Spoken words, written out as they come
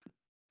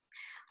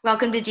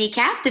Welcome to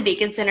Decaf, the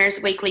Beacon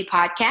Center's weekly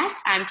podcast.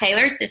 I'm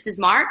Taylor. This is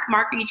Mark.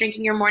 Mark, are you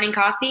drinking your morning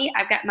coffee?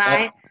 I've got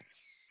Oh,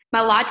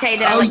 my latte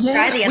that I oh let you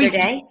try yeah. the other Wait,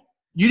 day.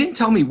 you didn't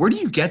tell me. Where do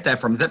you get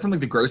that from? Is that from like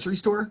the grocery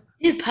store?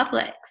 Dude,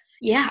 Publix.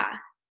 Yeah,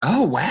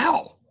 Oh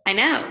wow. I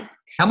know.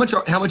 How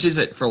much is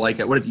it for like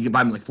what if you can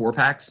buy them like 4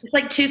 packs? It's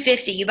like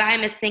 250. You buy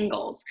them as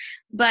singles,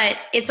 but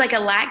it's like a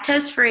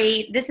lactose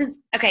free. This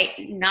is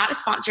okay, not a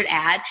sponsored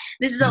ad.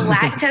 This is a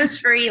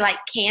lactose free like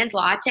canned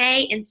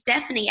latte, and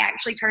Stephanie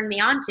actually turned me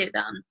on to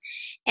them.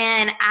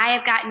 And I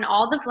have gotten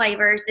all the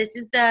flavors. This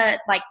is the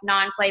like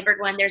non-flavored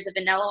one. There's a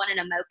vanilla one and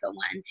a mocha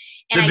one.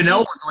 And The I vanilla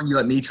use was the one you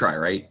let me try,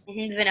 right?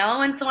 the vanilla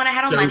one's the one I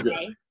had on So good.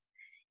 Monday.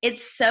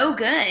 It's so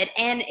good,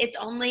 and it's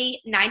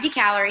only 90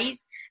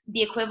 calories,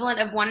 the equivalent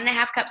of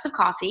 1.5 cups of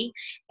coffee.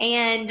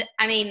 And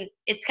I mean,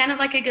 it's kind of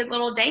like a good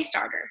little day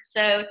starter.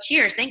 So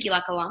cheers. Thank you,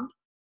 Luck Alum.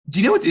 Do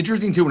you know what's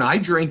interesting too? When I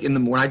drink in the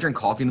morning, I drink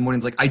coffee in the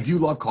mornings. Like I do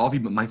love coffee,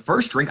 but my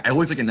first drink, I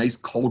always like a nice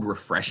cold,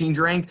 refreshing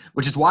drink,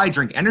 which is why I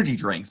drink energy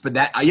drinks. But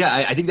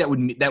yeah, I think that would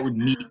meet.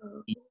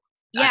 Oh. I,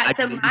 Yeah, I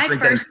so maybe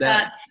drink that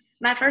instead.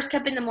 my first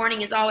cup in the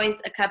morning is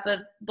always a cup of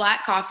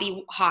black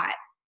coffee hot.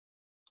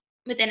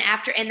 But then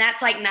after, and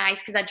that's like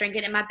nice because I drink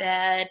it in my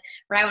bed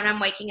right when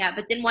I'm waking up.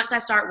 But then once I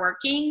start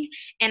working,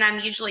 and I'm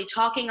usually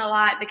talking a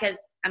lot because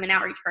I'm an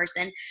outreach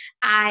person,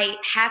 I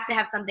have to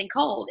have something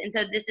cold. And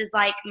so this is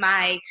like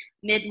my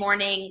mid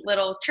morning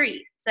little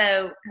treat.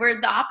 So we're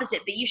the opposite,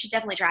 but you should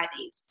definitely try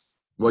these.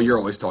 Well, you're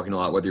always talking a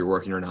lot, whether you're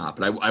working or not.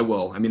 But I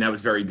will. I mean, that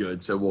was very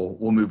good. So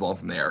we'll move on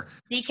from there.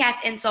 Decaf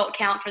insult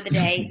count for the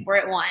day. We're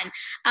at one.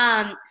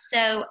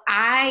 So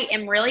I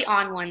am really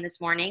on one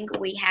this morning.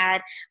 We had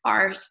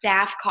our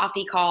staff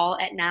coffee call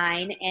at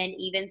 9, and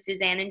even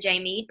Suzanne and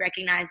Jamie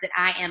recognized that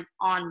I am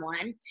on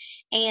one.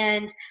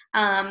 And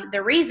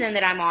the reason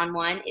that I'm on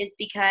one is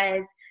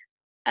because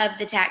of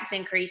the tax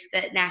increase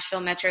that Nashville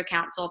Metro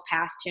Council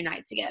passed 2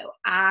 nights ago.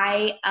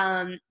 I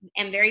am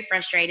very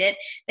frustrated.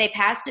 They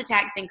passed a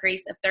tax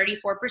increase of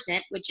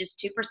 34%, which is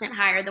 2%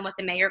 higher than what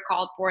the mayor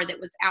called for, that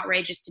was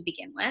outrageous to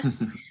begin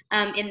with.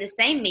 In the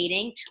same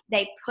meeting,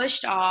 they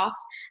pushed off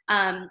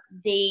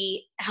the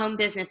home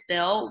business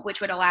bill,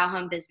 which would allow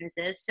home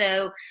businesses.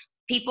 So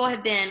people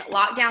have been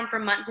locked down for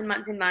months and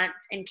months and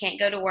months and can't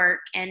go to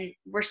work. And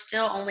we're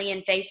still only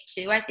in phase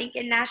 2, I think,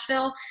 in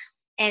Nashville.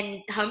 And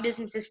home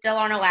businesses still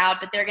aren't allowed,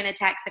 but they're going to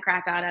tax the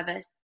crap out of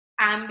us.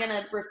 I'm going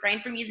to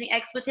refrain from using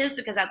expletives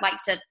because I'd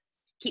like to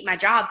keep my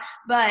job,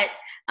 but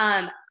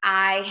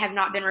I have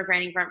not been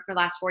refraining from it for the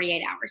last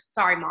 48 hours.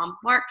 Sorry, Mom.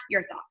 Mark,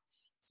 your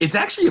thoughts. It's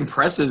actually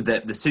impressive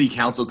that the city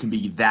council can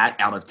be that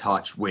out of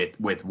touch with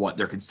what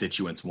their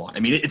constituents want. I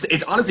mean,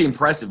 it's honestly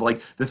impressive.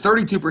 Like the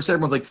 32%,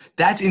 everyone's like,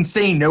 that's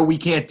insane. No, we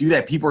can't do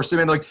that. People are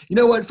sitting there like, you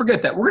know what?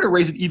 Forget that. We're going to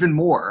raise it even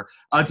more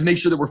to make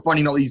sure that we're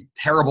funding all these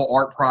terrible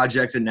art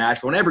projects in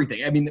Nashville and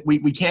everything. I mean,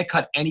 we can't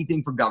cut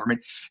anything for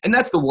government, and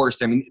that's the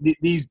worst. I mean,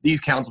 these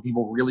council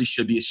people really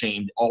should be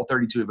ashamed. All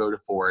 32 have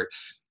voted for it,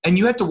 and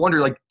you have to wonder,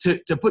 like,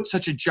 to put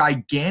such a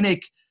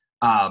gigantic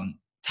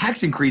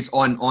tax increase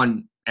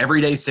on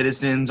everyday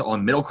citizens,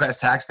 on middle-class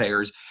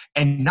taxpayers,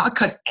 and not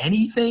cut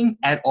anything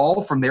at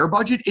all from their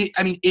budget.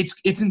 I mean, it's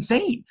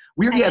insane.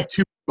 We already have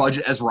too much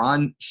budget, as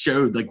Ron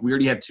showed. Like, we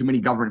already have too many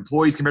government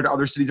employees compared to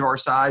other cities of our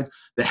size.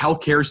 The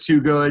healthcare is too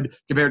good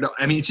compared to.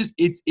 I mean,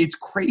 it's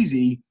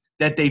crazy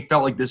that they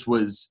felt like this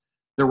was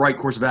the right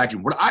course of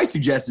action. What I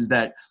suggest is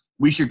that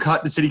we should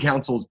cut the city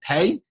council's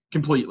pay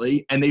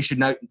completely, and they should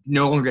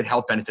no longer get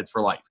health benefits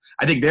for life.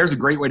 I think there's a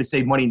great way to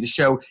save money and to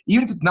show,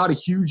 even if it's not a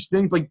huge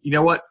thing, like, you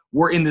know what,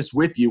 we're in this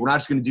with you. We're not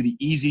just going to do the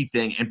easy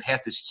thing and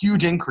pass this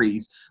huge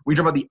increase. We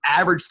talk about the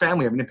average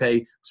family having to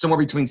pay somewhere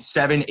between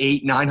 $700,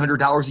 $800,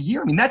 $900 a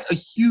year. I mean, that's a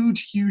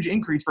huge, huge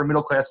increase for a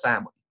middle-class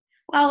family.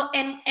 Well,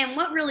 and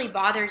what really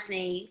bothers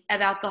me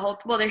about the whole,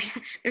 well,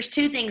 there's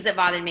two things that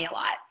bother me a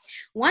lot.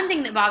 One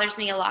thing that bothers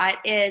me a lot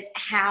is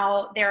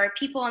how there are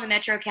people on the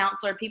Metro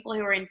Council or people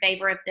who are in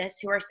favor of this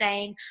who are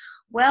saying,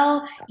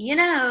 well, you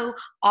know,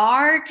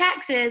 our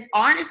taxes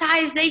aren't as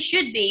high as they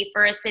should be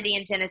for a city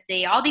in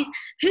Tennessee. All these,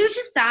 who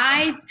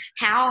decides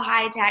how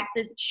high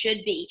taxes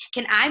should be?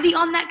 Can I be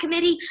on that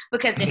committee?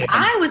 Because if Yeah.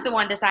 I was the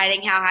one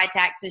deciding how high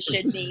taxes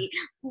should be,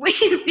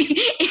 it'd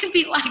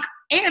be like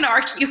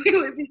anarchy. We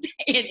would be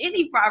paying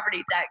any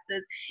property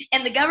taxes,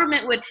 and the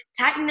government would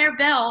tighten their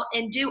belt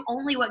and do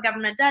only what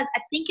government does. I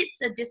think it's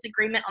a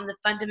disagreement on the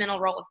fundamental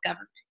role of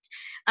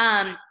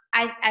government.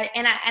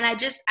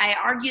 I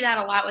argue that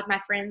a lot with my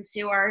friends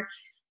who are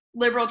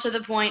liberal to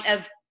the point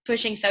of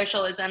pushing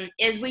socialism.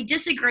 Is we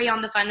disagree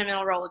on the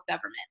fundamental role of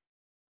government.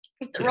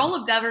 If the role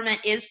of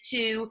government is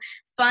to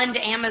fund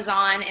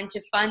Amazon and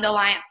to fund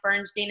Alliance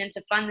Bernstein and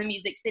to fund the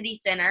Music City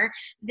Center,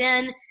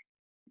 then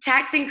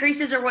tax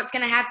increases are what's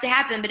going to have to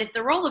happen. But if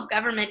the role of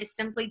government is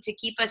simply to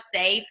keep us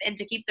safe and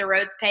to keep the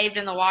roads paved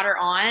and the water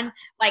on,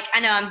 like, I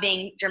know I'm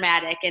being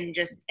dramatic and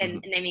just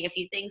and naming a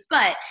few things,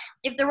 but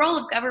if the role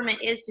of government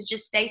is to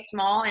just stay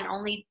small and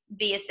only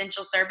be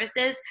essential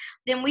services,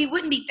 then we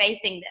wouldn't be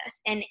facing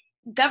this. And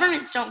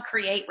governments don't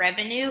create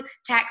revenue,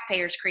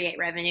 taxpayers create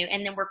revenue,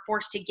 and then we're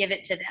forced to give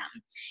it to them.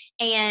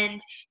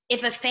 And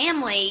if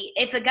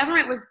a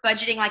government was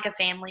budgeting like a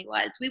family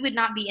was, we would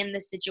not be in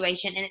this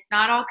situation. And it's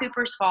not all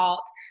Cooper's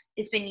fault.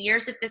 It's been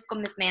years of fiscal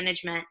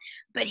mismanagement,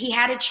 but he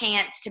had a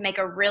chance to make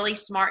a really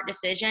smart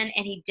decision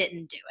and he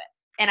didn't do it.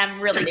 And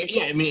I'm really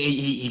disappointed. I mean,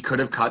 he could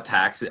have cut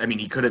taxes. I mean,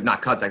 he could have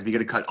not cut taxes. He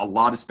could have cut a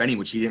lot of spending,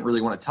 which he didn't really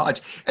want to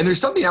touch. And there's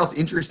something else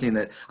interesting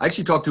that I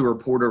actually talked to a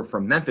reporter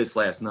from Memphis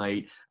last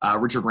night,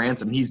 Richard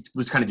Ransom. He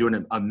was kind of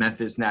doing a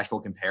Memphis-Nashville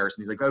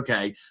comparison. He's like,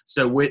 okay,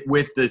 so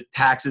with the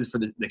taxes for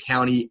the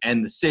county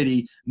and the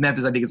city,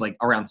 Memphis, I think, is like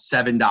around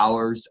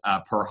 $7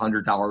 per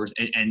 $100.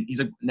 And he's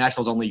like,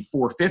 Nashville's only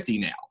 $4.50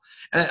 now.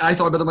 And I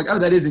thought about them like, oh,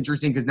 that is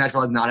interesting because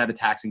Nashville has not had a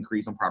tax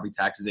increase on property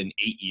taxes in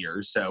 8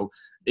 years. So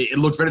it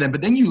looks better than.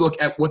 But then you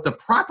look at what the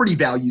property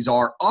values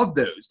are of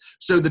those.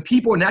 So the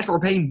people in Nashville are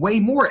paying way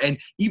more. And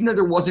even though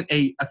there wasn't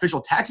a official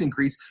tax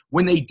increase,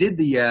 when they did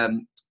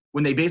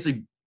when they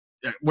basically,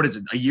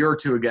 a year or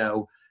two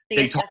ago,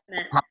 they talked about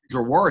what properties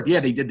were worth. Yeah,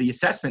 they did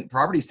the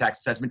properties tax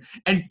assessment,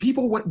 and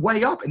people went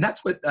way up. And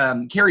that's what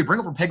Carrie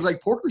Bringle from Peg Leg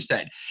Porker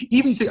said.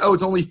 Even you say, oh,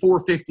 it's only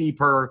 $4.50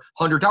 per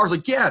 $100.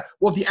 Like, yeah,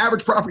 well, if the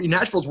average property in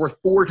Nashville is worth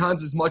 4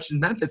 times as much as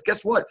Memphis,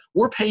 guess what?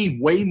 We're paying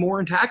way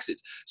more in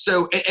taxes.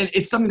 So, and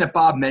it's something that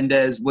Bob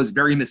Mendez was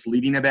very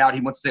misleading about.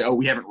 He wants to say, oh,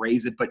 we haven't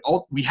raised it, but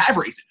we have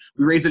raised it.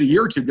 We raised it a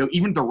year or two ago.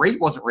 Even if the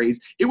rate wasn't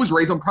raised, it was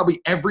raised on probably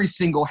every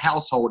single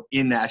household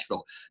in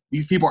Nashville.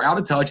 These people are out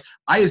of touch.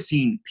 I have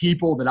seen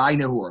people that I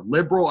know who are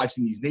liberal. I've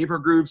seen these neighbor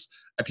groups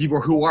of people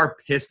who are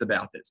pissed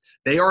about this.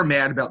 They are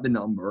mad about the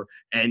number,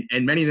 and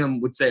many of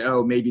them would say,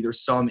 oh, maybe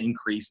there's some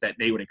increase that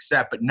they would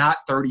accept, but not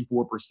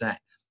 34%.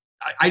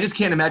 I just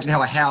can't imagine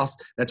how a house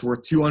that's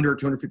worth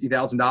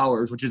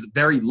 $250,000, which is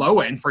very low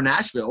end for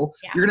Nashville,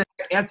 you're going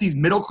to ask these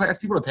middle-class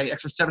people to pay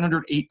extra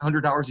 $700,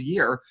 $800 a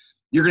year.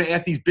 You're going to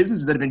ask these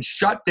businesses that have been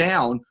shut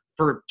down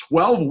for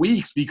 12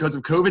 weeks because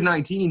of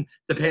COVID-19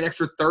 to pay an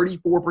extra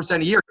 34%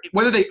 a year,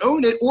 whether they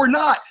own it or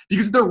not,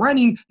 because if they're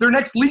renting, their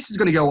next lease is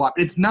going to go up.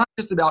 It's not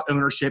just about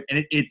ownership,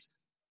 and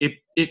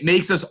it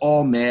makes us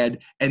all mad.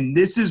 And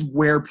this is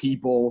where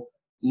people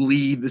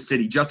leave the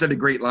city. Just had a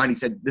great line. He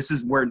said, this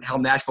is how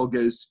Nashville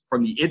goes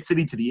from the it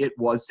city to the it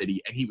was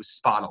city. And he was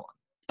spot on.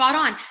 Spot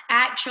on. I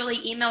actually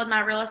emailed my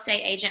real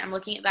estate agent. I'm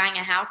looking at buying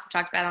a house. I've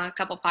talked about it on a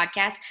couple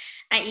podcasts.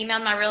 I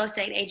emailed my real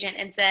estate agent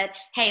and said,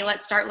 hey,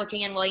 let's start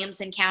looking in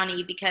Williamson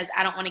County because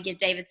I don't want to give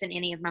Davidson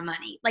any of my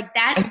money. Like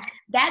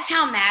that's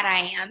how mad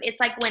I am. It's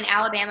like when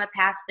Alabama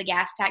passed the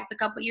gas tax a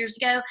couple years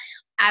ago.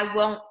 I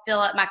won't fill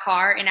up my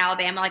car in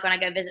Alabama. Like when I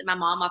go visit my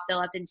mom, I'll fill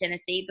up in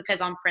Tennessee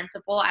because on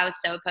principle, I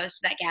was so opposed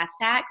to that gas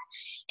tax.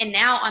 And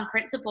now on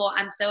principle,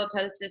 I'm so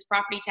opposed to this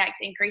property tax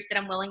increase that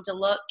I'm willing to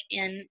look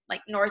in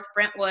like North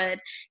Brentwood,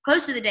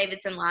 close to the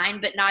Davidson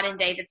line, but not in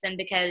Davidson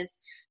because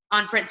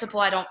on principle,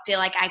 I don't feel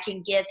like I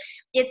can give.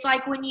 It's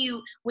like when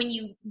you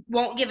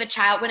won't give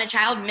when a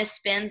child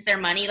misspends their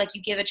money, like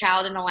you give a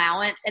child an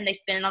allowance and they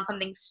spend it on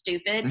something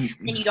stupid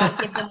and you don't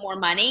give them more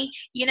money.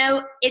 You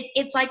know,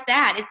 it's like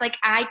that. It's like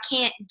I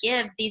can't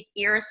give these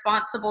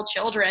irresponsible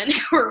children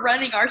who are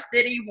running our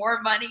city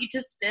more money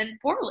to spend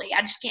poorly.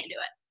 I just can't do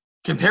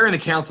it. Comparing the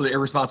council to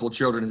irresponsible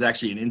children is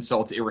actually an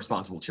insult to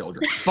irresponsible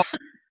children. But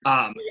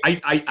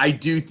I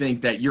do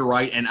think that you're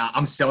right, and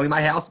I'm selling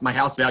my house. My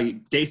house value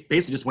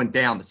basically just went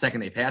down the second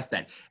they passed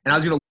that. And I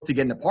was going to look to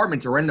get an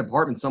apartment, to rent an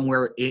apartment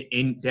somewhere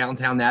in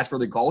downtown Nashville,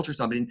 the Gulch or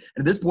something. And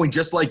at this point,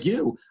 just like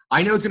you,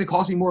 I know it's going to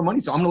cost me more money.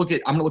 So I'm going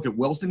to look at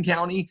Wilson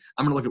County.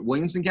 I'm going to look at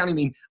Williamson County. I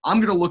mean,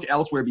 I'm going to look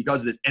elsewhere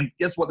because of this. And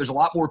guess what? There's a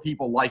lot more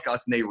people like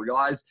us than they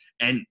realize.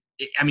 And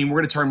I mean, we're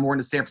going to turn more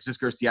into San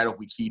Francisco or Seattle if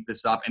we keep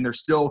this up. And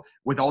there's still,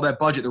 with all that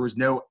budget, there was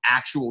no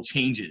actual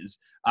changes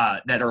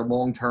that are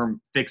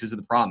long-term fixes of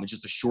the problem. It's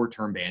just a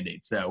short-term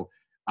Band-Aid. So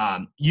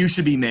you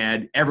should be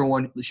mad.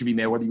 Everyone should be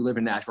mad, whether you live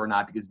in Nashville or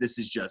not, because this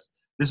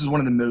is one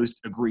of the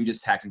most egregious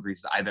tax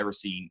increases I've ever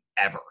seen,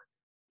 ever.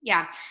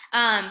 Yeah.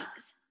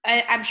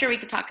 I'm sure we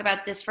could talk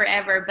about this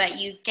forever, but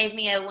you gave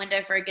me a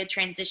window for a good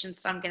transition,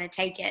 so I'm going to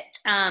take it.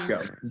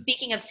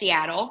 Speaking of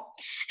Seattle.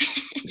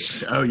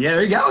 Oh, yeah,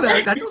 there you go.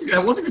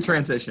 That was a good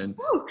transition.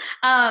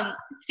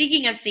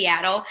 Speaking of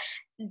Seattle,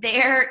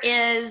 there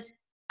is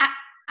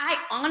I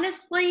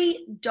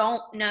honestly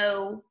don't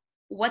know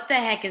what the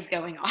heck is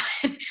going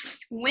on.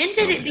 When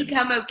did it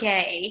become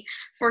okay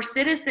for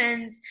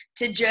citizens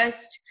to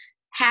just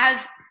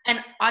have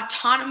an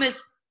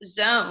autonomous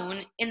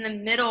zone in the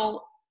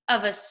middle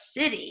of a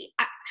city?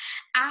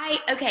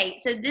 Okay,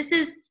 so this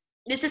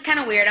is kind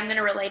of weird. I'm going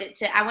to relate it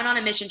to, I went on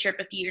a mission trip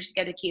a few years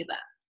ago to Cuba.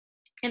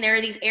 And there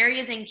are these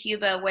areas in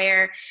Cuba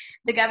where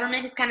the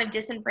government has kind of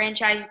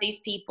disenfranchised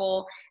these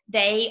people.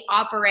 They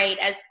operate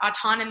as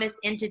autonomous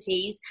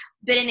entities,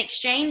 but in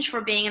exchange for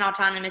being an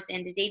autonomous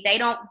entity, they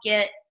don't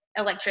get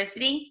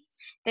electricity.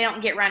 They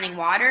don't get running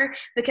water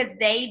because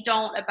they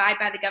don't abide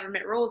by the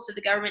government rules, so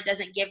the government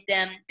doesn't give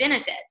them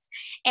benefits.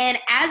 And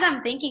as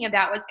I'm thinking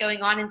about what's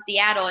going on in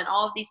Seattle and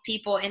all of these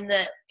people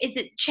is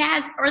it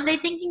Chaz? Or are they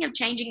thinking of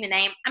changing the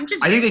name? I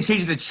think they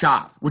changed it to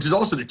CHOP, which is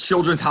also the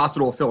Children's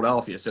Hospital of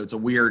Philadelphia. So it's a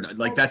weird,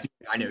 like that's,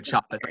 I know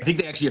CHOP. I think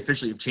they actually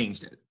officially have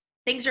changed it.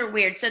 Things are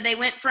weird. So they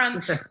went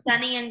from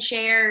Sonny and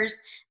Cher's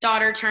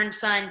daughter turned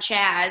son,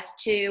 Chaz,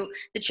 to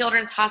the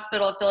Children's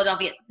Hospital of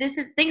Philadelphia.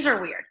 Things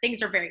are weird.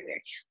 Things are very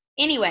weird.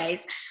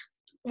 Anyways,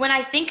 when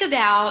I think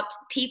about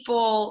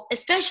people,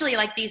 especially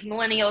like these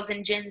millennials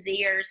and Gen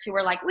Zers who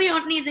are like, we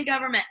don't need the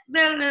government,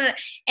 blah, blah,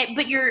 blah.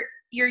 But you're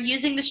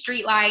using the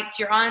street lights,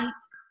 you're on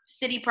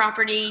city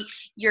property,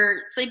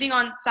 you're sleeping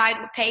on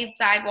paved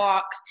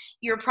sidewalks,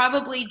 you're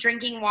probably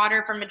drinking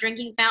water from a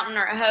drinking fountain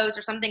or a hose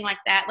or something like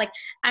that. Like,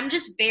 I'm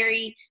just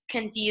very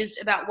confused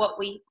about what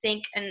we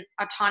think an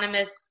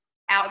autonomous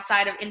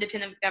outside of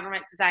independent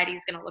government society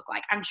is going to look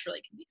like. I'm just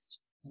really confused.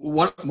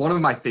 One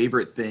of my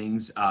favorite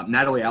things,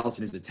 Natalie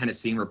Allison is the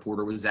Tennessean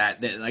reporter, was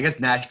that I guess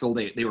Nashville,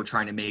 they were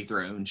trying to make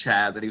their own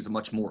Chaz. I think it was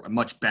a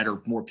much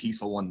better, more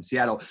peaceful one than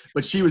Seattle.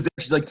 But she was there.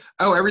 She's like,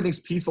 oh, everything's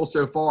peaceful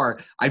so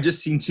far. I've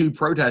just seen two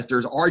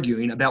protesters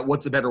arguing about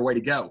what's a better way to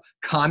go,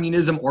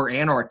 communism or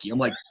anarchy. I'm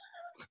like,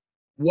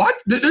 what?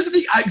 There's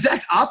the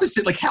exact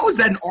opposite. Like, how is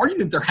that an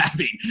argument they're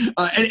having?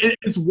 And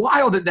it's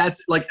wild that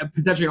that's like a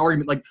potentially an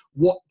argument, like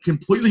what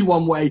completely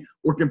one way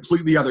or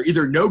completely other,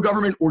 either no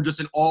government or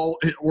just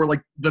or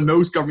like the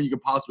most government you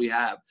could possibly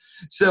have.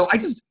 So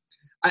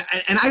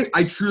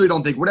I truly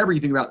don't think, whatever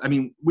you think about, I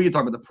mean, we can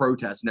talk about the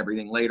protests and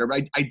everything later,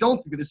 but I don't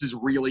think that this is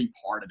really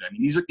part of it. I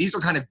mean, these are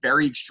kind of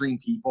very extreme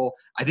people.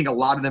 I think a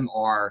lot of them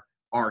are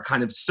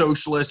kind of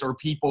socialists or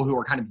people who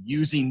are kind of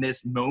using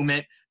this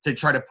moment to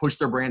try to push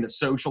their brand of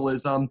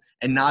socialism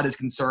and not as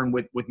concerned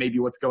with maybe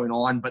what's going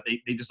on, but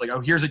they just like, oh,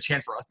 here's a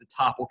chance for us to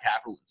topple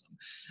capitalism.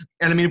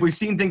 And I mean, if we've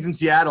seen things in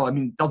Seattle, I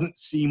mean, it doesn't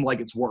seem like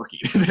it's working.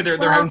 they're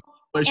having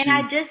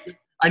issues.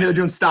 I know they're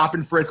doing stop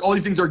and frisk. All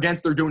these things are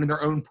against, they're doing in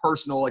their own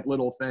personal like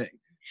little thing.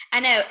 I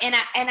know.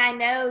 And I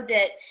know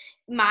that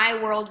my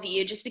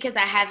worldview, just because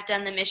I have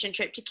done the mission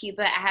trip to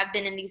Cuba, I have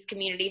been in these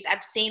communities,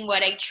 I've seen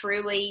what a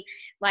truly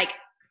like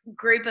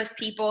group of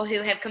people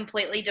who have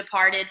completely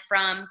departed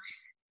from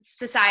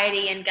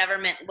society and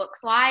government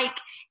looks like.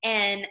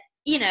 And,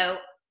 you know,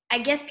 I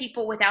guess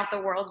people without the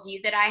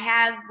worldview that I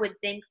have would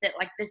think that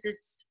like this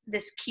is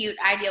this cute,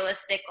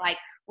 idealistic, like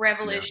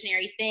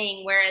revolutionary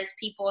thing, whereas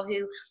people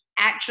who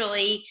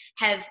actually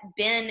have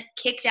been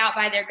kicked out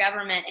by their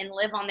government and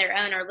live on their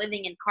own or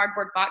living in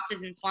cardboard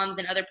boxes in slums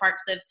in other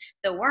parts of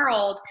the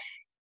world,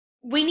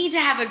 we need to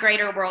have a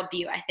greater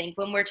worldview, I think,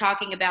 when we're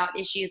talking about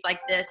issues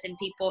like this and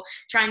people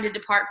trying to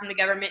depart from the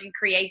government and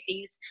create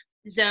these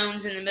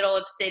zones in the middle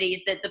of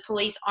cities that the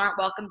police aren't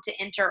welcome to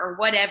enter or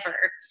whatever.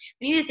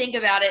 We need to think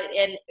about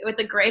it with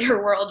a greater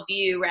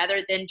worldview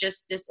rather than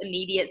just this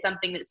immediate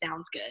something that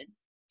sounds good.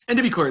 And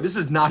to be clear, this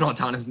is not an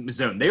autonomous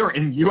zone. They are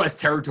in U.S.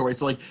 territory.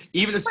 So, like,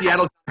 even if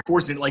Seattle's not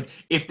forcing it, like,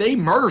 if they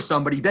murder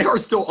somebody, they are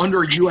still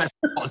under U.S.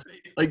 laws.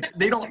 Like,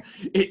 they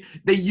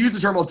use the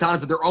term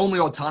autonomous, but they're only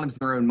autonomous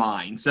in their own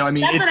mind. So, I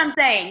mean, that's what I'm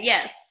saying.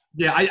 Yes.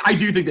 Yeah, I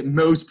do think that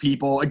most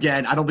people,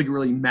 again, I don't think it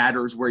really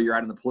matters where you're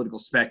at in the political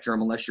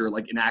spectrum unless you're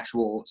like an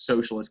actual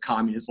socialist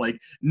communist.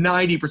 Like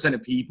 90%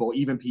 of people,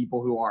 even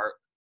people who are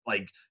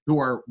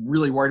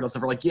really worried about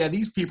stuff are like, yeah,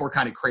 these people are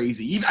kind of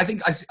crazy. Even I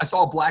think I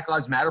saw a Black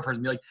Lives Matter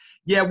person be like,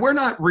 yeah, they're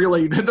not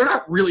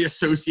really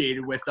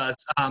associated with us.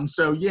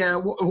 So yeah,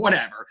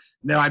 whatever.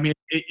 No, I mean,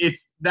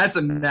 that's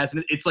a mess.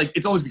 And it's like,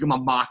 it's always become a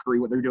mockery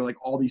what they're doing.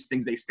 Like all these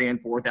things they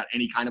stand for without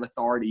any kind of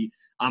authority,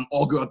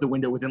 all go out the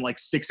window within like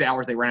 6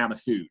 hours. They ran out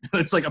of food.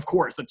 It's like, of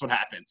course, that's what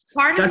happens.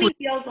 Part of me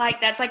feels like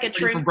that's like a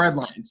true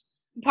breadlines.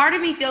 Part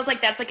of me feels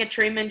like that's like a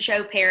Truman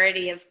Show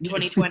parody of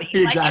 2020.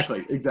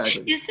 Exactly.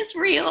 Is this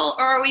real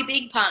or are we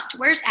being punked?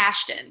 Where's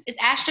Ashton? Is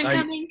Ashton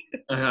coming?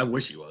 I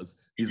wish he was.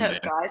 He's the man.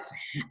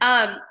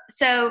 Gosh.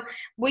 So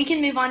we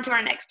can move on to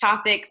our next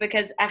topic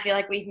because I feel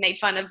like we've made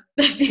fun of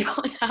those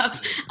people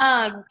enough.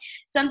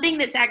 Something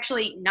that's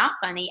actually not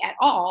funny at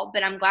all,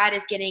 but I'm glad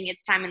is getting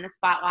its time in the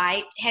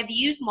spotlight. Have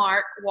you,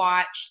 Mark,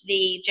 watched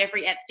the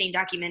Jeffrey Epstein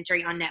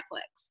documentary on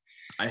Netflix?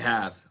 I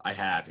have.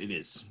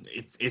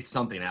 It's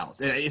something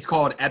else. It's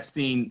called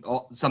Epstein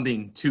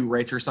something Too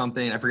Rich or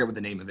something. I forget what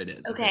the name of it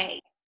is.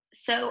 Okay.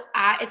 So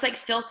it's like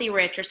Filthy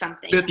Rich or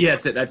something. Yeah,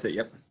 that's it.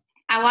 Yep.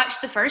 I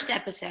watched the first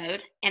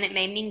episode and it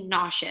made me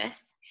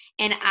nauseous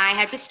and I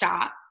had to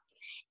stop.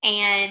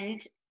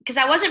 And because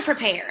I wasn't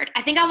prepared.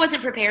 I think I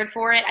wasn't prepared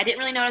for it. I didn't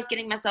really know what I was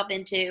getting myself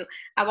into.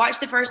 I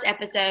watched the first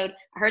episode.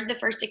 I heard the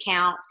first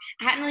account.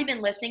 I hadn't really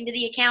been listening to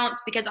the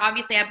accounts because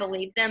obviously I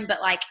believe them, but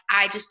like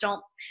I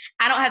don't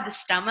have the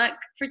stomach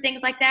for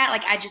things like that.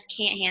 Like I just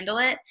can't handle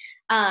it.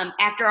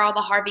 After all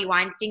the Harvey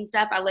Weinstein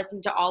stuff, I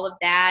listened to all of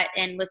that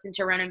and listened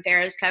to Ronan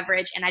Farrow's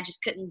coverage and I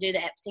just couldn't do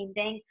the Epstein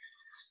thing.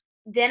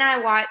 Then I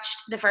watched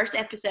the first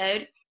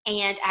episode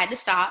and I had to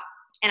stop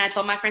and I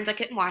told my friends I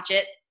couldn't watch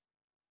it.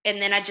 And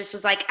then I just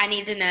was like, I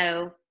need to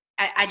know.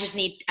 I just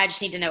need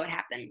to know what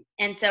happened.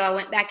 And so I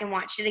went back and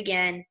watched it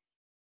again.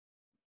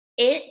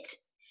 it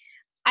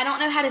I don't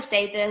know how to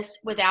say this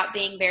without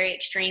being very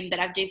extreme, but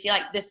I do feel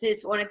like this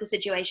is one of the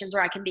situations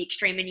where I can be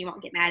extreme and you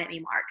won't get mad at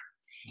me,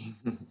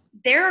 Mark.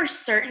 There are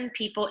certain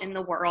people in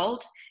the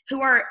world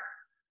who are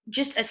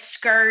just a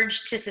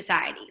scourge to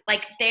society.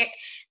 Like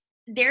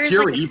there's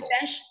Pure like evil.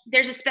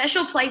 there's a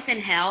special place in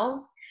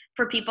hell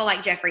for people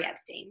like Jeffrey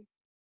Epstein.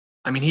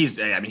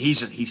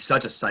 He's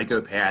such a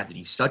psychopath and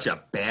he's such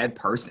a bad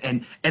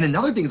person. And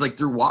another thing is like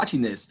through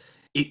watching this,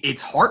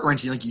 it's heart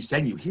wrenching. Like you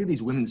said, you hear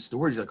these women's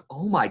stories, like,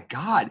 oh my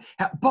God.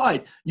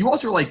 But you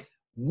also are like,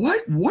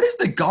 what is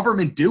the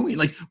government doing?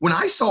 Like when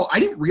I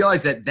didn't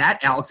realize that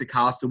Alex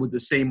Acosta was the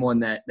same one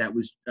that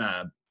was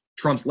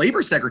Trump's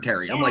labor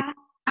secretary. Yeah. I'm like,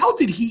 how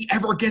did he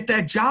ever get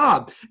that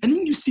job? And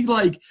then you see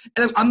like,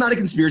 and I'm not a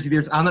conspiracy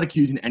theorist. I'm not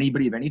accusing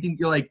anybody of anything.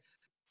 You're like,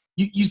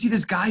 you see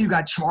this guy who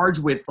got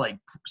charged with like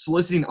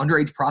soliciting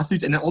underage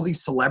prostitutes, and then all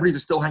these celebrities are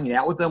still hanging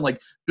out with them.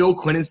 Like Bill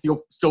Clinton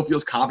still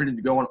feels confident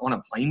to go on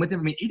a plane with him.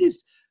 I mean, it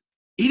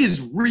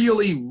is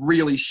really,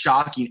 really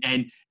shocking.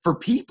 And for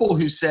people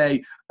who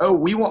say, oh,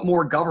 we want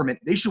more government,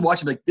 they should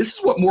watch it. Like, this is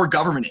what more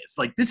government is.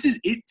 Like,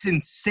 it's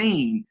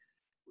insane.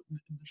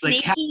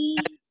 Like how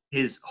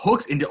his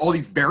hooks into all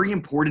these very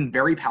important,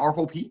 very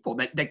powerful people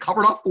that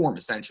covered up for him,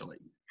 essentially.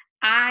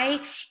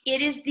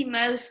 It is the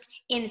most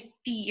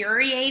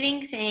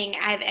infuriating thing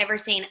I've ever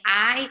seen.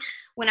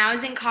 When I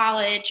was in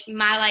college,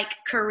 my like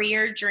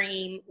career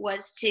dream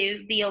was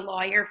to be a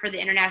lawyer for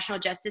the International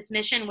Justice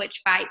Mission,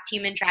 which fights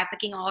human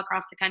trafficking all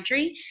across the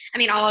country. I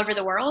mean, all over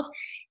the world.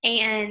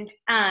 And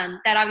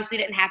that obviously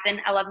didn't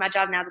happen. I love my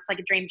job now. That's like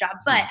a dream job.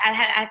 But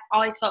I've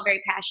always felt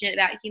very passionate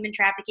about human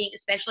trafficking,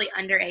 especially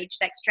underage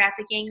sex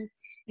trafficking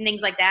and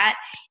things like that.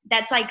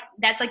 That's like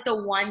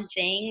the one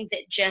thing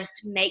that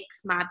just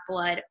makes my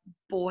blood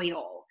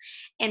boil.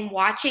 And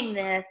watching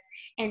this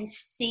and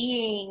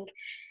seeing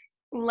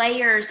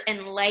layers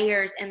and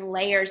layers and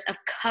layers of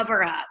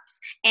cover-ups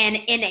and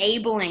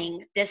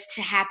enabling this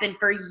to happen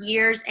for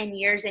years and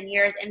years and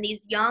years. And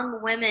these young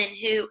women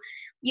who,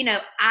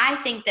 I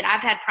think that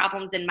I've had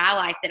problems in my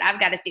life that I've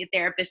got to see a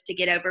therapist to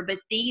get over, but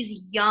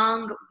these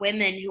young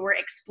women who were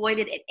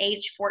exploited at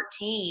age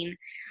 14,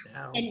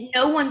 and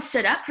no one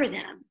stood up for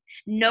them.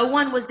 No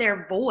one was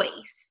their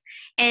voice.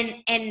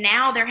 And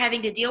now they're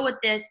having to deal with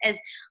this as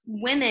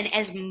women,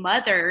 as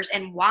mothers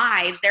and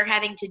wives. They're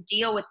having to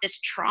deal with this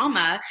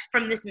trauma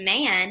from this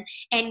man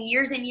and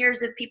years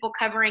of people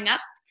covering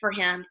up for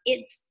him.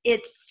 It's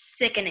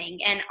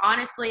sickening. And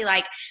honestly,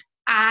 like,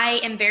 I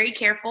am very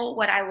careful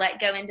what I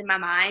let go into my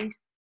mind.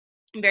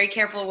 I'm very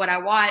careful what I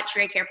watch,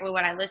 very careful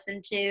what I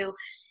listen to.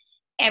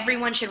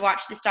 Everyone should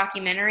watch this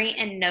documentary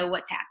and know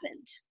what's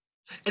happened.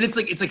 And it's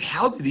like,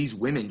 how do these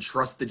women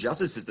trust the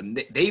justice system?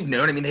 They've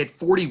known. I mean, they had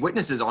 40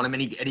 witnesses on him,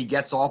 and he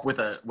gets off with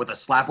a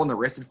slap on the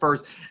wrist at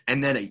first,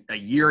 and then a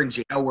year in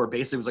jail where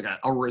basically it was like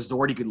a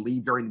resort he could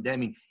leave during the day. I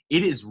mean,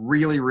 it is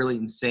really, really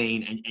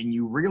insane. And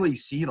you really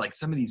see like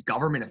some of these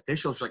government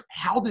officials, like,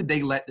 how did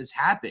they let this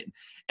happen?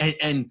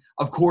 And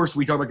of course,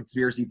 we talk about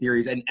conspiracy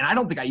theories, and I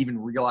don't think I even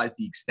realized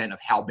the extent of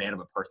how bad of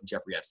a person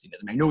Jeffrey Epstein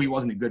is. I mean, I know he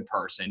wasn't a good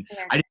person.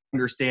 Yeah. I didn't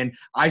understand.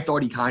 I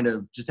thought he kind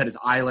of just had his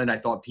island. I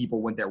thought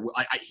people went there.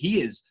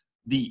 He is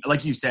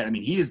like you said, I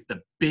mean, he is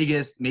the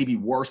biggest, maybe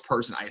worst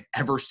person I've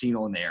ever seen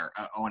on there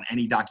on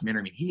any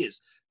documentary. I mean, he is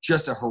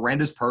just a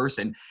horrendous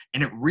person.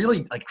 And it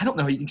really, like, I don't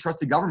know how you can trust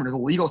the government or the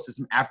legal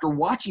system after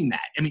watching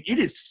that. I mean, it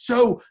is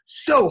so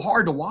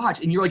hard to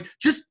watch. And you're like,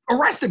 just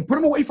arrest him, put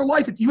him away for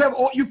life. You have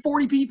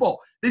 40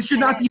 people. This should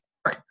not be.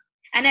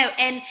 I know.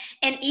 And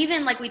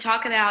even like we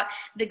talk about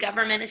the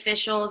government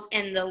officials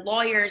and the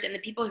lawyers and the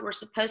people who are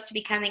supposed to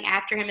be coming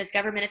after him as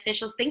government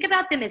officials, think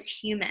about them as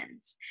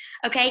humans.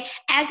 Okay.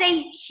 As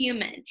a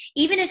human,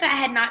 even if I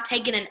had not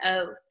taken an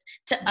oath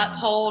to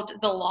uphold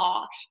the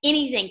law,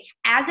 anything,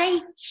 as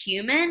a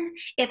human,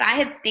 if I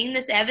had seen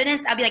this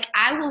evidence, I'd be like,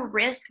 I will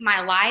risk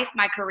my life,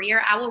 my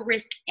career. I will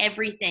risk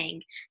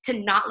everything to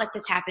not let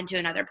this happen to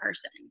another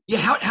person. Yeah.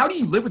 How do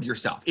you live with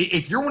yourself?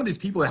 If you're one of these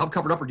people that help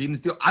cover it up or getting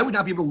this deal, I would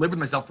not be able to live with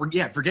myself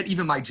forget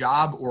even my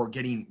job or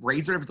getting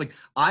raised or whatever. It's like,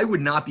 I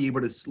would not be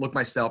able to look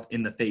myself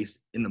in the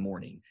face in the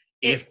morning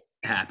if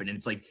it happened. And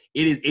it's like,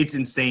 it's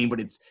insane, but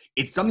it's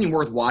something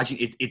worth watching.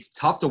 It's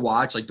tough to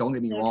watch. Like, don't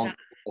get me wrong.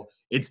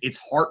 It's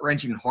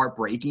heart-wrenching and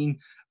heartbreaking.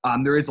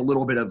 There is a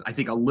little bit of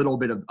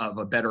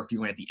a better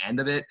feeling at the end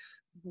of it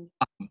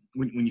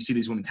when you see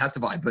these women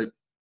testify, but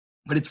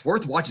it's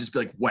worth watching. Just be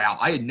like, wow,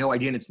 I had no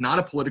idea. And it's not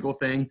a political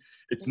thing.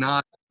 It's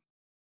not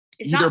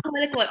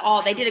political at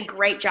all. They did a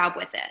great job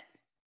with it.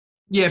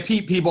 Yeah,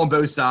 people on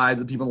both sides.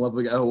 The people on the left,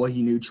 like, oh, well,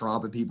 he knew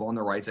Trump, and people on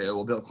the right say, oh,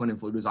 well, Bill Clinton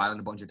flew to his island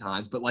a bunch of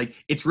times. But like,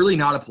 it's really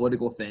not a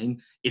political thing.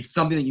 It's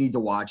something that you need to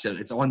watch.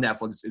 It's on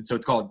Netflix. So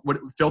it's called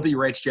Filthy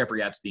Rich,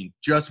 Jeffrey Epstein.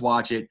 Just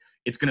watch it.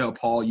 It's going to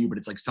appall you, but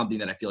it's like something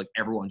that I feel like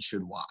everyone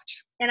should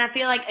watch. And I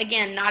feel like,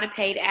 again, not a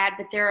paid ad,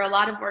 but there are a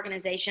lot of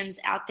organizations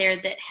out there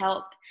that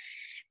help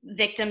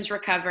victims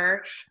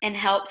recover and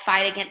help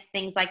fight against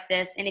things like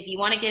this. And if you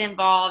want to get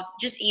involved,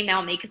 just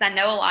email me, because I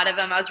know a lot of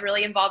them. I was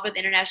really involved with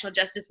International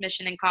Justice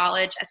Mission in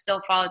college. I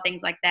still follow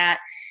things like that.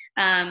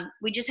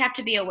 We just have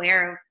to be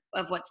aware of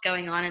of what's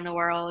going on in the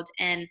world,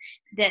 and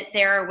that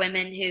there are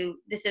women who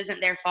this isn't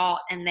their fault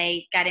and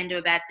they got into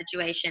a bad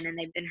situation and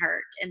they've been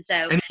hurt. And so,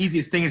 and the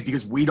easiest thing is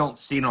because we don't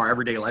see it in our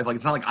everyday life. Like,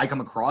 it's not like I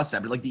come across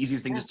that, but like the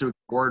easiest thing just to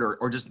ignore it,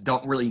 or just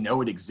don't really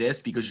know it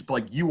exists, because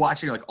like you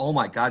watching, you're like, oh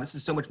my God, this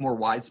is so much more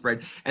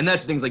widespread. And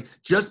that's the thing, like,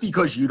 just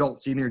because you don't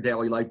see it in your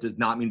daily life does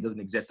not mean it doesn't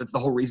exist. That's the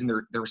whole reason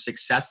they're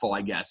successful,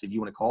 I guess, if you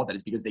want to call it that,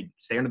 is because they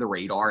stay under the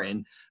radar.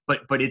 And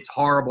but it's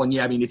horrible. And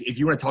yeah, I mean, if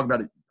you want to talk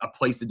about a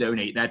place to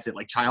donate, that's it.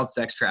 Like, child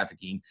sex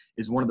trafficking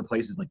is one of the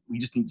places, like, we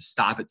just need to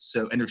stop it.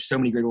 So, and there's so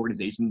many great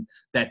organizations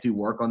that do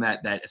work on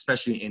that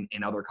especially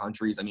in other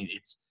countries. I mean,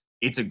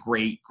 it's a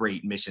great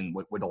mission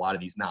what a lot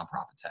of these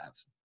nonprofits have.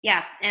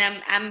 Yeah,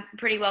 and I'm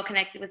pretty well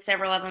connected with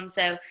several of them.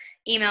 So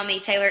email me,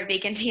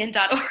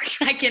 taylor@beacontn.org,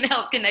 and I can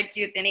help connect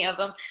you with any of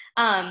them.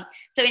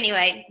 So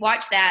anyway,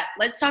 watch that.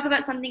 Let's talk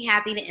about something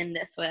happy to end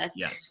this with.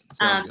 Yes,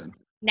 sounds good.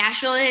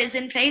 Nashville is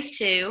in phase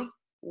 2.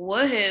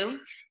 Woohoo!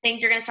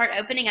 Things are going to start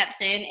opening up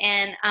soon.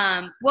 And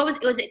was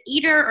it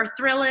Eater or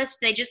Thrillist?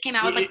 They just came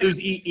out with it was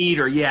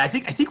Eater. Yeah, I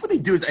think what they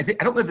do is I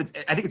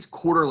think it's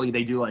quarterly.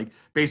 They do like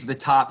basically the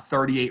top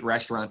 38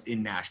 restaurants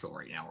in Nashville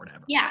right now or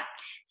whatever. Yeah.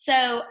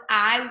 So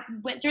I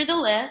went through the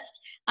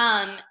list.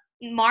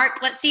 Mark,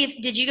 let's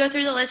see did you go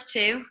through the list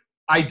too?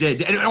 I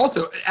did. And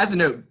also, as a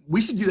note, we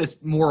should do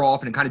this more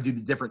often and kind of do the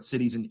different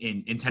cities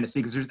in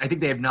Tennessee, because I think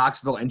they have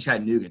Knoxville and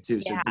Chattanooga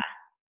too. So. Yeah.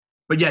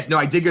 But yes, no,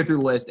 I did go through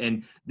the list,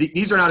 and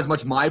these are not as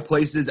much my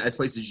places as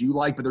places you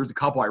like, but there's a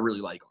couple I really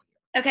like on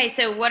here. Okay,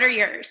 so what are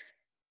yours?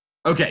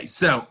 Okay,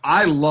 so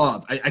I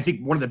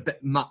think one of the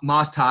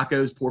Mas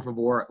Tacos, por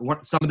favor,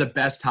 some of the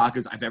best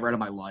tacos I've ever had in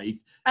my life.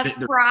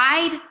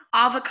 Fried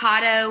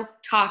avocado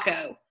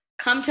taco.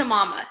 Come to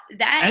mama.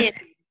 That is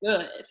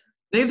good.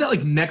 They have that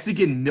like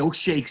Mexican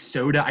milkshake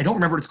soda. I don't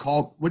remember what it's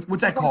called.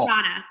 What's that called?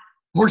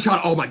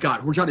 Horchata. Oh my God,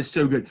 horchata is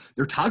so good.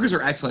 Their tacos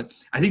are excellent.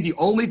 I think the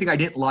only thing I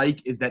didn't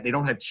like is that they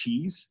don't have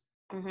cheese.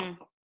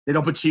 Mm-hmm. They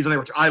don't put cheese on there,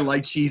 which I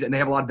like cheese, and they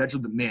have a lot of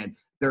vegetables. But man,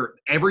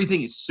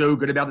 everything is so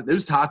good about it.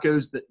 Those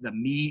tacos, the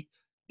meat,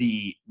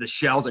 the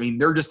shells. I mean,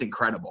 they're just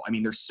incredible. I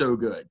mean, they're so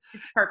good.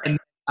 It's perfect.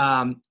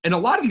 And a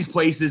lot of these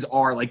places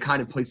are like kind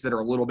of places that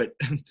are a little bit.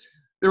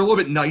 They're a little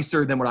bit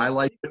nicer than what I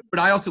like. But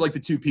I also like the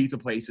two pizza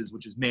places,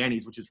 which is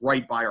Manny's, which is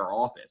right by our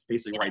office,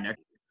 basically right next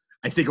to it.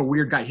 I think a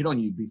weird guy hit on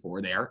you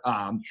before there.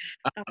 Oh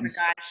my gosh.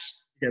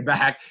 Get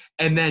back.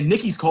 And then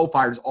Nikki's Coal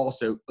Fire is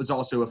also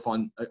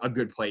a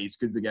good place,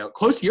 good to go.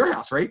 Close to your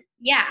house, right?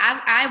 Yeah,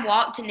 I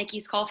walked to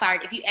Nikki's Coal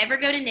Fire. If you ever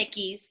go to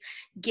Nikki's,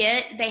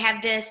 they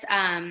have this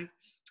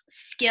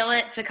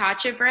skillet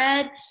focaccia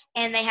bread,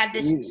 and they have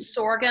this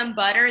sorghum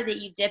butter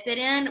that you dip it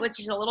in, which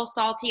is a little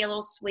salty, a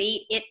little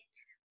sweet.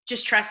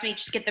 Just trust me,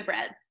 just get the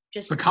bread.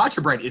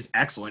 Focaccia bread is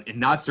excellent and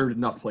not served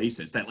enough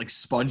places. That like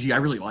spongy, I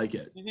really like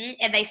it. Mm-hmm.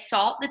 And they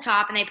salt the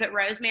top, and they put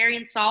rosemary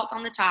and salt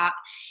on the top,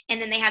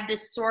 and then they have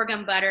this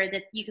sorghum butter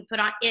that you can put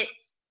on.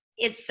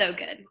 It's so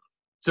good.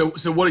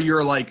 So what are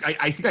your like?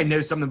 I think I know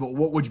something, but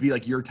what would be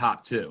like your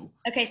top two?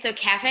 Okay, so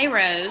Cafe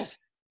Rose.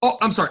 Oh,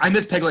 I'm sorry, I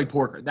missed Peg Leg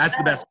Porker. That's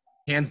the best.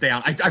 Hands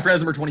down. I forgot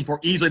number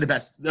 24. Easily the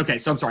best. Okay,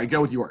 so I'm sorry.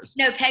 Go with yours.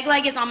 No, Peg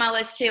Leg is on my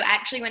list too. I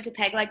actually went to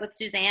Peg Leg with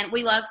Suzanne.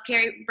 We love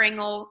Kerry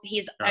Bringle.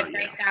 He's a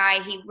great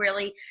guy. He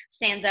really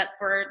stands up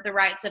for the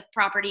rights of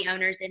property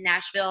owners in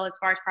Nashville as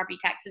far as property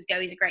taxes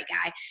go. He's a great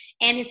guy.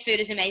 And his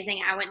food is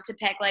amazing. I went to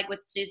Peg Leg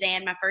with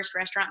Suzanne, my first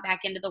restaurant back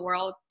into the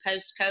world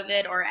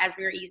post-COVID, or as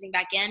we were easing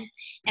back in.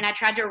 And I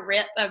tried to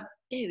rip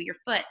your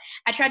foot.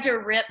 I tried to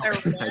rip a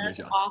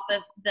rib off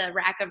of the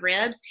rack of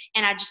ribs,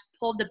 and I just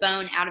pulled the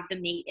bone out of the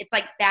meat. It's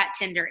like that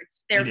tender.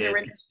 Their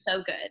ribs are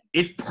so good.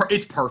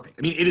 It's perfect.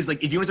 I mean, it is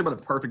like, if you want to talk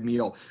about a perfect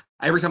meal,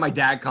 every time my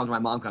dad comes, my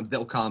mom comes,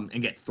 they'll come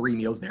and get 3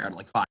 meals there in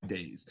like 5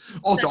 days.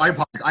 Also, I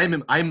apologize. I'm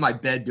in my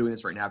bed doing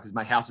this right now because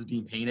my house is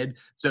being painted.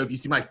 So if you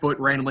see my foot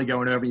randomly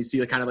going over and you see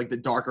like kind of like the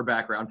darker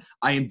background,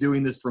 I am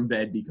doing this from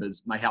bed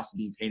because my house is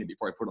being painted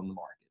before I put it on the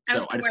market.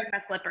 So I was wearing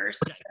my slippers.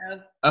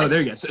 So. Oh,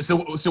 there you go. So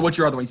what's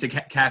your other one? You said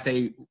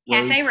Cafe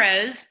Rose? Cafe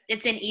Rose.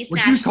 It's in East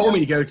Nashville. Which you told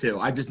me to go to.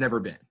 I've just never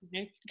been.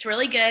 Mm-hmm. It's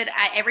really good.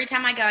 Every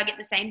time I go, I get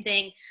the same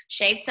thing: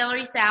 shaved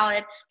celery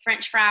salad,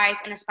 French fries,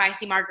 and a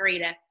spicy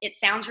margarita. It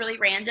sounds really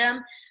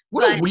random.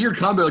 What a weird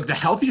combo. Like the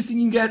healthiest thing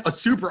you can get, a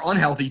super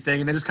unhealthy thing,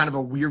 and then just kind of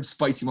a weird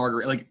spicy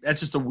margarita. Like that's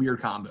just a weird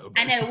combo.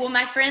 I know. Well,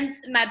 my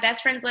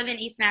best friends live in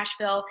East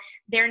Nashville.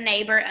 Their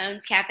neighbor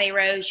owns Cafe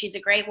Rose. She's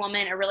a great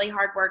woman, a really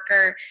hard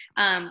worker.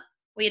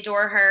 We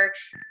adore her.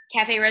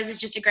 Cafe Rose is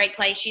just a great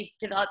place. She's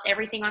developed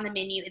everything on the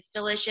menu. It's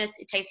delicious.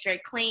 It tastes very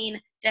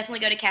clean. Definitely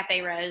go to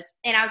Cafe Rose.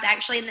 And I was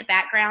actually in the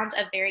background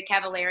of Very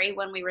Cavallari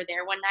when we were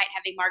there one night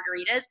having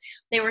margaritas.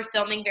 They were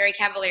filming Very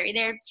Cavallari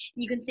there.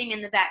 You can see me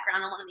in the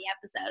background on one of the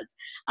episodes.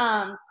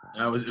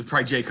 It was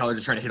probably Jay Cutler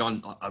just trying to hit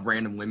on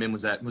random women.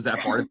 Was that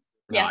part of it?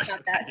 Yeah,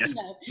 not that. Yeah.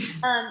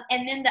 No.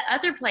 And then the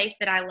other place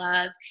that I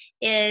love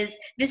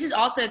this is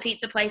also a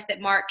pizza place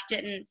that Mark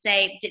didn't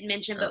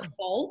mention, but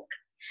Folk.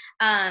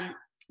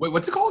 Wait,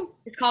 what's it called?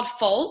 It's called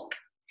Folk.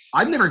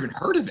 I've never even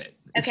heard of it.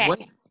 Okay.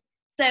 Explain.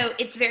 So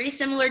it's very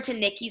similar to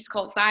Nikki's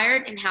Cold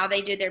Fired and how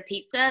they do their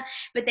pizza,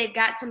 but they've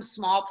got some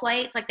small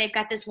plates. Like they've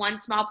got this one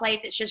small plate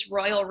that's just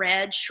royal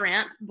red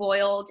shrimp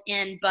boiled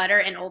in butter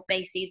and Old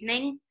Bay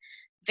seasoning.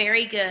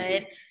 Very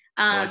good.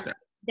 I like that.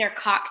 Their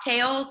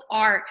cocktails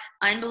are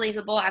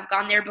unbelievable. I've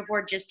gone there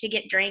before just to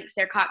get drinks.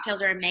 Their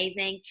cocktails are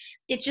amazing.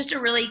 It's just a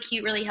really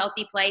cute, really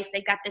healthy place.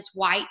 They've got this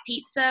white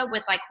pizza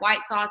with like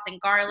white sauce and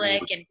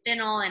garlic and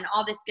fennel and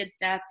all this good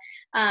stuff.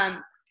 I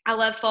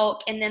love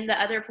Folk. And then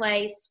the other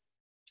place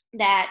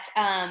that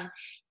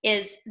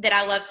that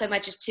I love so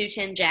much is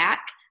 210 Jack.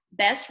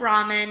 Best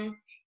ramen.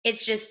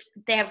 It's just,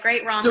 they have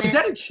great ramen. So is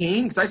that a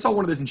chain? Because I saw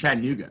one of those in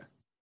Chattanooga.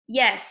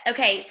 Yes.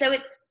 Okay. So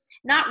it's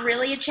not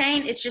really a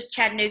chain. It's just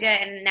Chattanooga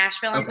and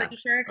Nashville, I'm pretty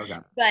sure. Okay.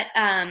 But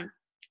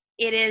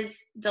it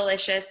is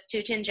delicious.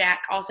 210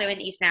 Jack, also in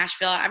East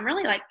Nashville. I'm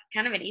really like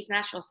kind of an East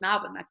Nashville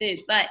snob with my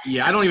food. But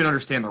yeah, I don't even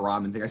understand the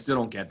ramen thing. I still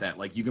don't get that.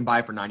 Like you can buy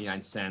it for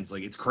 99 cents.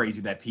 Like it's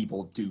crazy that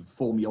people do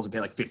full meals and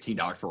pay like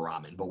 $15 for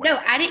ramen. But no,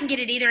 I didn't get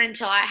it either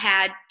until I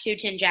had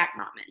 210 Jack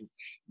ramen.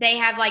 They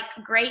have like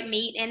great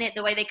meat in it.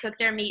 The way they cook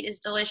their meat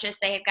is delicious.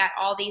 They have got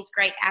all these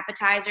great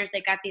appetizers.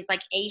 They've got these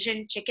like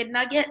Asian chicken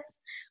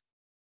nuggets.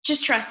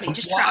 Just trust me.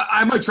 Just trust me.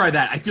 I might try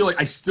that. I feel like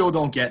I still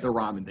don't get the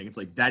ramen thing. It's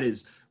like that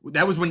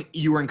was when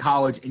you were in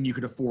college and you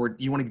could afford,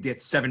 you want to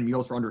get 7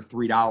 meals for under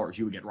 $3,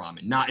 you would get ramen.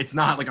 It's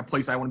not like a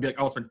place I want to be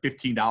like, oh, I'll spend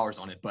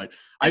 $15 on it. But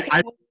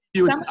I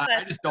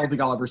just don't think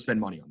I'll ever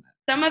spend money on that.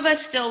 Some of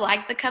us still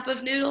like the cup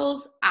of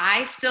noodles.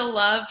 I still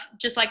love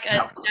just like a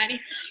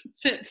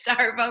 99-cent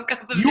styrofoam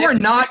cup of noodles.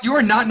 You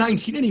are not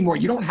 19 anymore.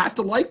 You don't have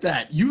to like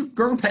that. You've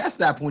grown past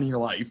that point in your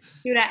life.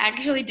 Dude, I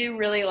actually do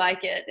really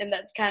like it, and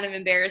that's kind of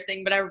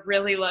embarrassing, but I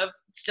really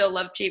still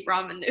love cheap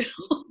ramen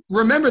noodles.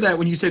 Remember that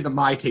when you say that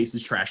my taste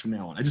is trash from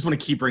now on. I just want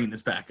to keep bringing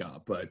this back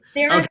up. But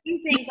there are a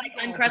few things like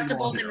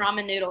Uncrustables and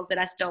ramen noodles that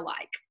I still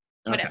like.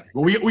 Okay.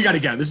 Well, we got to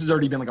go. This has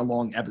already been like a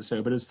long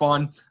episode, but it's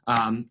fun.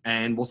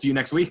 And we'll see you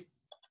next week.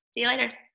 See you later.